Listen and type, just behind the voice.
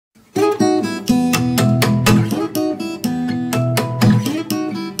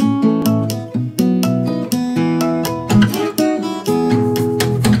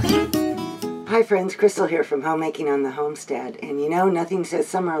friends, Crystal here from Homemaking on the Homestead, and you know, nothing says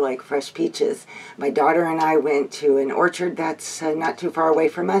summer like fresh peaches. My daughter and I went to an orchard that's not too far away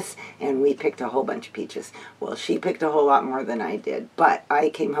from us, and we picked a whole bunch of peaches. Well, she picked a whole lot more than I did, but I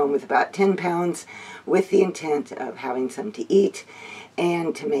came home with about 10 pounds with the intent of having some to eat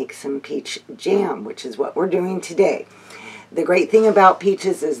and to make some peach jam, which is what we're doing today. The great thing about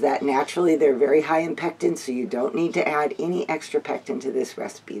peaches is that naturally they're very high in pectin, so you don't need to add any extra pectin to this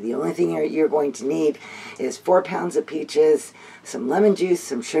recipe. The only thing you're going to need is 4 pounds of peaches, some lemon juice,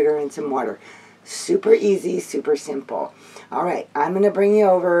 some sugar, and some water. Super easy, super simple. All right, I'm going to bring you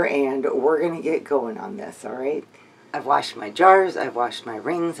over and we're going to get going on this, all right? I've washed my jars, I've washed my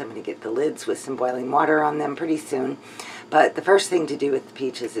rings. I'm going to get the lids with some boiling water on them pretty soon. But the first thing to do with the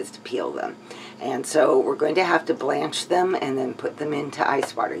peaches is to peel them. And so we're going to have to blanch them and then put them into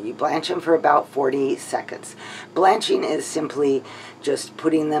ice water. You blanch them for about 40 seconds. Blanching is simply just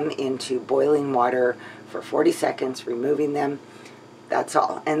putting them into boiling water for 40 seconds, removing them. That's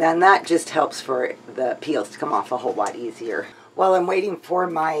all. And then that just helps for the peels to come off a whole lot easier. While I'm waiting for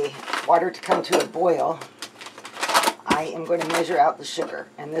my water to come to a boil, I am going to measure out the sugar.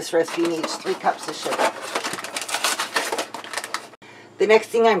 And this recipe needs 3 cups of sugar. The next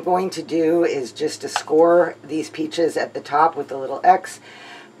thing I'm going to do is just to score these peaches at the top with a little X.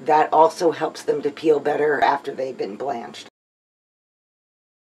 That also helps them to peel better after they've been blanched.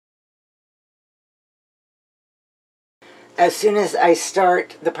 As soon as I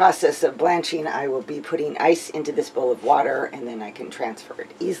start the process of blanching, I will be putting ice into this bowl of water, and then I can transfer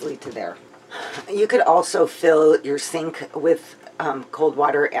it easily to there. You could also fill your sink with cold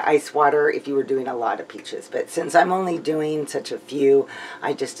water, ice water, if you were doing a lot of peaches. But since I'm only doing such a few,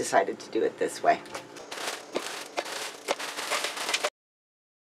 I just decided to do it this way.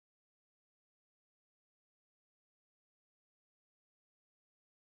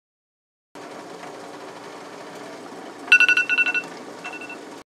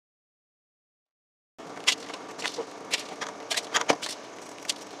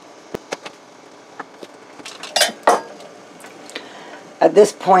 At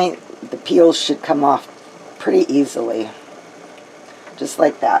this point, the peels should come off pretty easily, just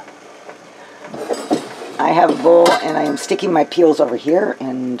like that. I have a bowl and I am sticking my peels over here,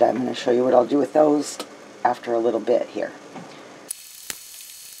 and I'm going to show you what I'll do with those after a little bit here.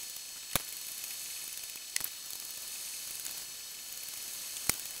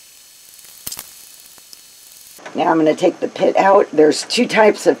 Now I'm going to take the pit out. There's 2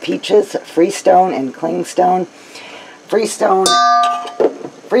 types of peaches, freestone and clingstone. Freestone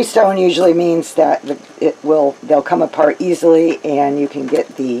usually means that they'll come apart easily, and you can get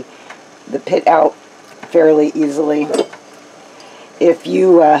the pit out fairly easily. If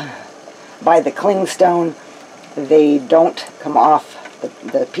you buy the clingstone, they don't come off,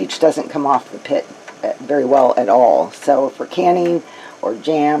 the peach doesn't come off the pit very well at all. So for canning or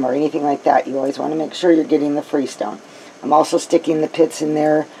jam or anything like that, you always want to make sure you're getting the freestone. I'm also sticking the pits in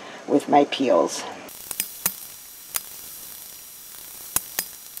there with my peels.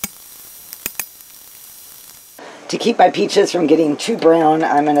 To keep my peaches from getting too brown,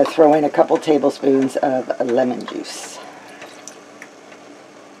 I'm going to throw in a couple tablespoons of lemon juice.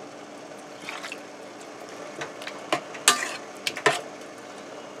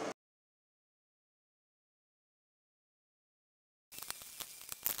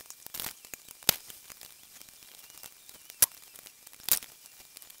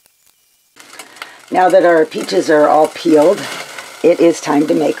 Now that our peaches are all peeled, it is time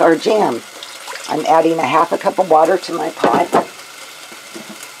to make our jam. I'm adding a 1/2 cup of water to my pot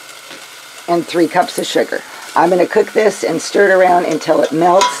and 3 cups of sugar. I'm going to cook this and stir it around until it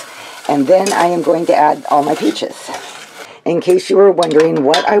melts, and then I am going to add all my peaches. In case you were wondering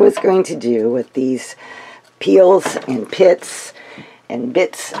what I was going to do with these peels and pits and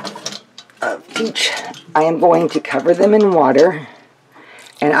bits of peach, I am going to cover them in water,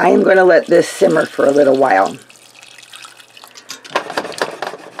 and I am going to let this simmer for a little while.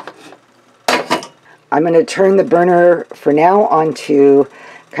 I'm going to turn the burner for now onto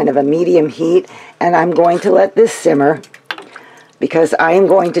kind of a medium heat, and I'm going to let this simmer because I am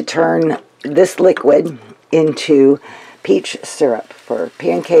going to turn this liquid into peach syrup for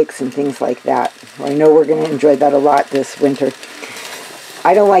pancakes and things like that. I know we're going to enjoy that a lot this winter.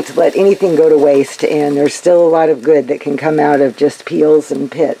 I don't like to let anything go to waste, and there's still a lot of good that can come out of just peels and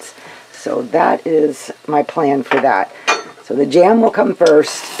pits. So that is my plan for that. So the jam will come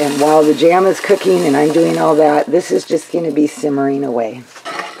first, and while the jam is cooking and I'm doing all that, this is just going to be simmering away.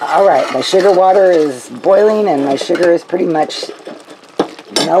 Alright, my sugar water is boiling and my sugar is pretty much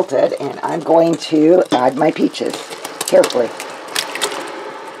melted, and I'm going to add my peaches carefully.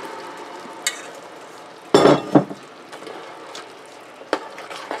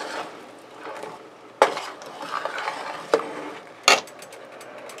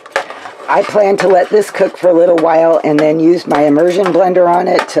 I plan to let this cook for a little while and then use my immersion blender on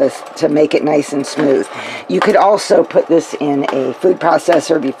it to make it nice and smooth. You could also put this in a food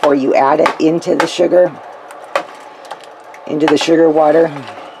processor before you add it into the sugar water.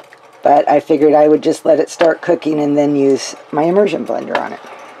 But I figured I would just let it start cooking and then use my immersion blender on it.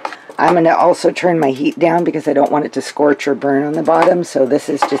 I'm going to also turn my heat down because I don't want it to scorch or burn on the bottom. So this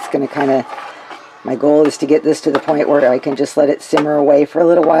is just going to kind of, my goal is to get this to the point where I can just let it simmer away for a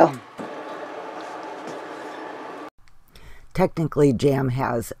little while. Technically, jam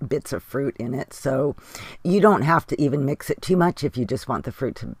has bits of fruit in it, so you don't have to even mix it too much if you just want the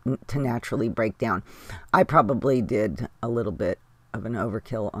fruit to naturally break down. I probably did a little bit of an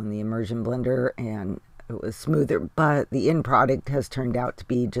overkill on the immersion blender, and it was smoother, but the end product has turned out to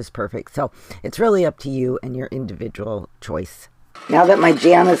be just perfect. So it's really up to you and your individual choice. Now that my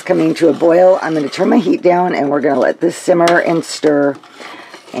jam is coming to a boil, I'm going to turn my heat down and we're going to let this simmer and stir.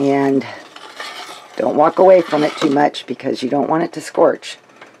 And don't walk away from it too much because you don't want it to scorch.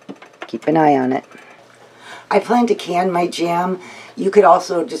 Keep an eye on it. I plan to can my jam. You could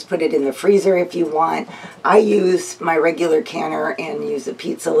also just put it in the freezer if you want. I use my regular canner and use a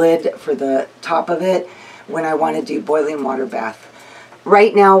pizza lid for the top of it when I want to do boiling water bath.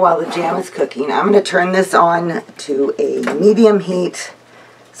 Right now, while the jam is cooking, I'm going to turn this on to a medium heat,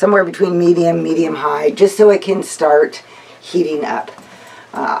 somewhere between medium high, just so it can start heating up.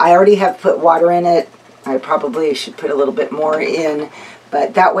 I already have put water in it. I probably should put a little bit more in,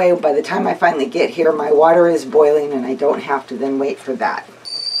 but that way, by the time I finally get here, my water is boiling and I don't have to then wait for that.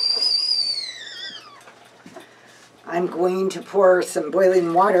 I'm going to pour some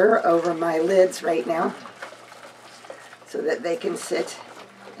boiling water over my lids right now so that they can sit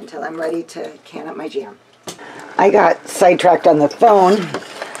until I'm ready to can up my jam. I got sidetracked on the phone,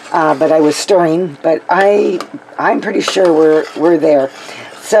 but I was stirring, but I'm pretty sure we're there.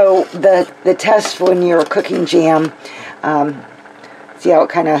 So the test when you're cooking jam, see how it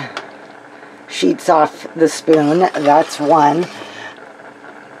kind of sheets off the spoon? That's one.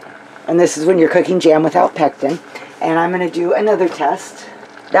 And this is when you're cooking jam without pectin. And I'm going to do another test.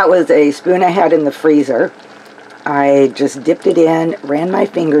 That was a spoon I had in the freezer. I just dipped it in, ran my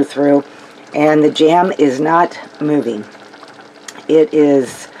finger through, and the jam is not moving. It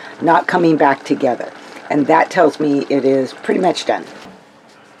is not coming back together. And that tells me it is pretty much done.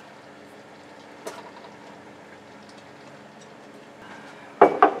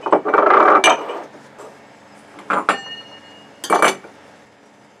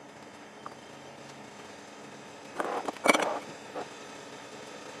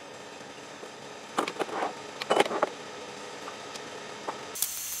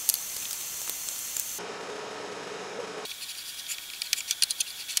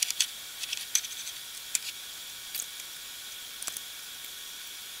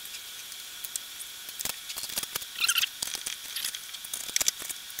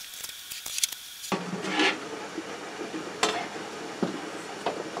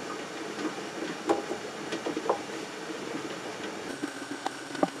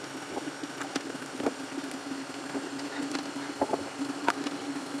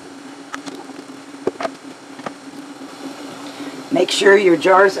 Make sure your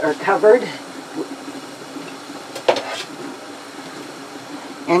jars are covered.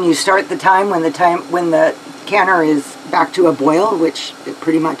 And you start the time when the canner is back to a boil, which it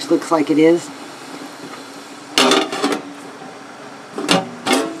pretty much looks like it is.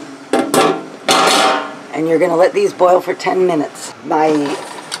 And you're going to let these boil for 10 minutes. My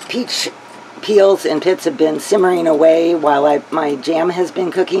peach peels and pits have been simmering away while my jam has been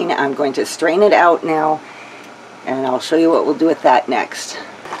cooking. I'm going to strain it out now, and I'll show you what we'll do with that next.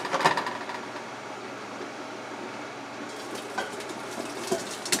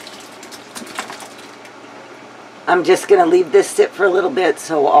 I'm just going to leave this sit for a little bit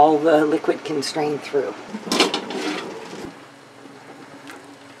so all the liquid can strain through.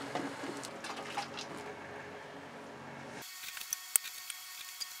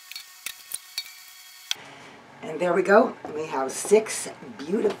 And there we go. We have 6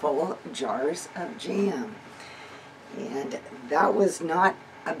 beautiful jars of jam. And that was not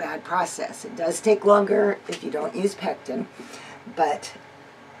a bad process. It does take longer if you don't use pectin, but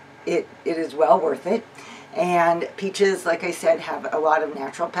it is well worth it. And peaches, like I said, have a lot of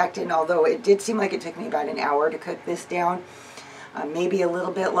natural pectin, although it did seem like it took me about an hour to cook this down. Maybe a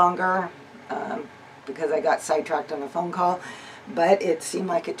little bit longer because I got sidetracked on a phone call, but it seemed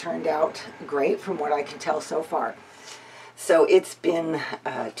like it turned out great from what I can tell so far. So it's been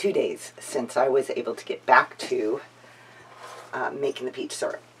 2 days since I was able to get back to making the peach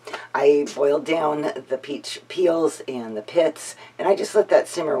syrup. I boiled down the peach peels and the pits, and I just let that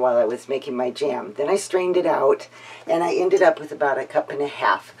simmer while I was making my jam. Then I strained it out, and I ended up with about 1.5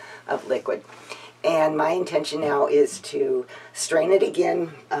 cups of liquid. And my intention now is to strain it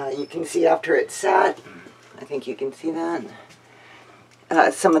again. You can see after it's sat, I think you can see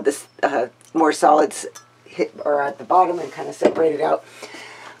that. Some of the more solids are at the bottom and kind of separated out.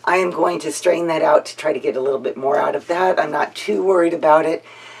 I am going to strain that out to try to get a little bit more out of that. I'm not too worried about it.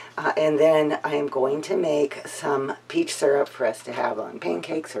 And then I am going to make some peach syrup for us to have on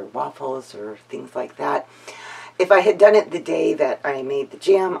pancakes or waffles or things like that. If I had done it the day that I made the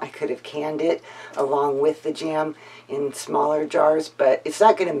jam, I could have canned it along with the jam in smaller jars, but it's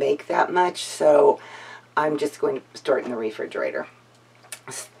not going to make that much, so I'm just going to store it in the refrigerator.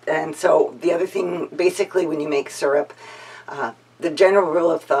 And so the other thing, basically when you make syrup, the general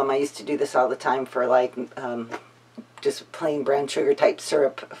rule of thumb, I used to do this all the time for like just plain brown sugar type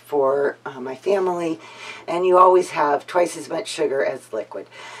syrup for my family, and you always have twice as much sugar as liquid.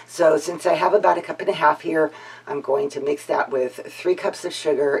 So since I have about 1.5 cups here, I'm going to mix that with 3 cups of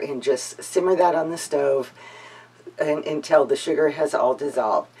sugar and just simmer that on the stove until the sugar has all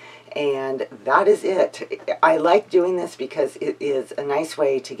dissolved. And that is it. I like doing this because it is a nice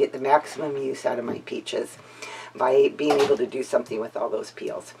way to get the maximum use out of my peaches by being able to do something with all those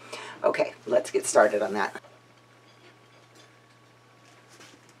peels. Okay, let's get started on that.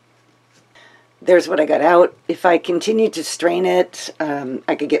 There's what I got out. If I continue to strain it,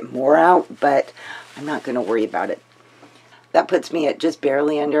 I could get more out, but I'm not going to worry about it. That puts me at just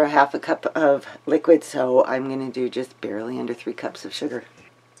barely under 1/2 cup of liquid, so I'm going to do just barely under 3 cups of sugar.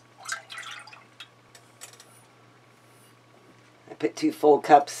 I put 2 full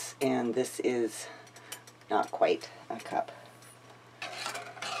cups, and this is not quite a cup.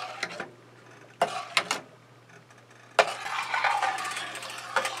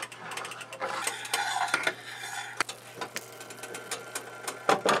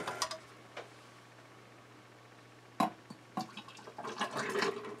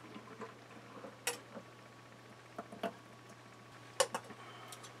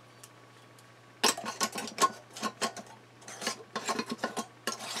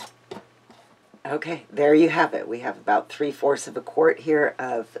 Okay, there you have it. We have about 3/4 of a quart here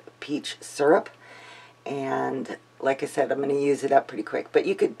of peach syrup. And like I said, I'm going to use it up pretty quick. But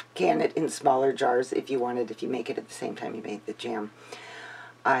you could can it in smaller jars if you wanted, if you make it at the same time you made the jam.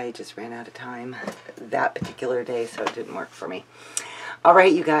 I just ran out of time that particular day, so it didn't work for me. All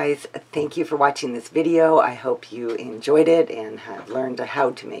right, you guys, thank you for watching this video. I hope you enjoyed it and have learned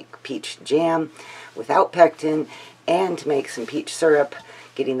how to make peach jam without pectin and to make some peach syrup,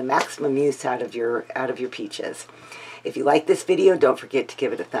 getting the maximum use out of your peaches. If you like this video, don't forget to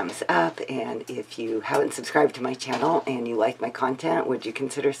give it a thumbs up, and if you haven't subscribed to my channel and you like my content, would you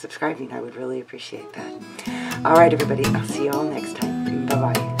consider subscribing? I would really appreciate that. All right, everybody, I'll see you all next time.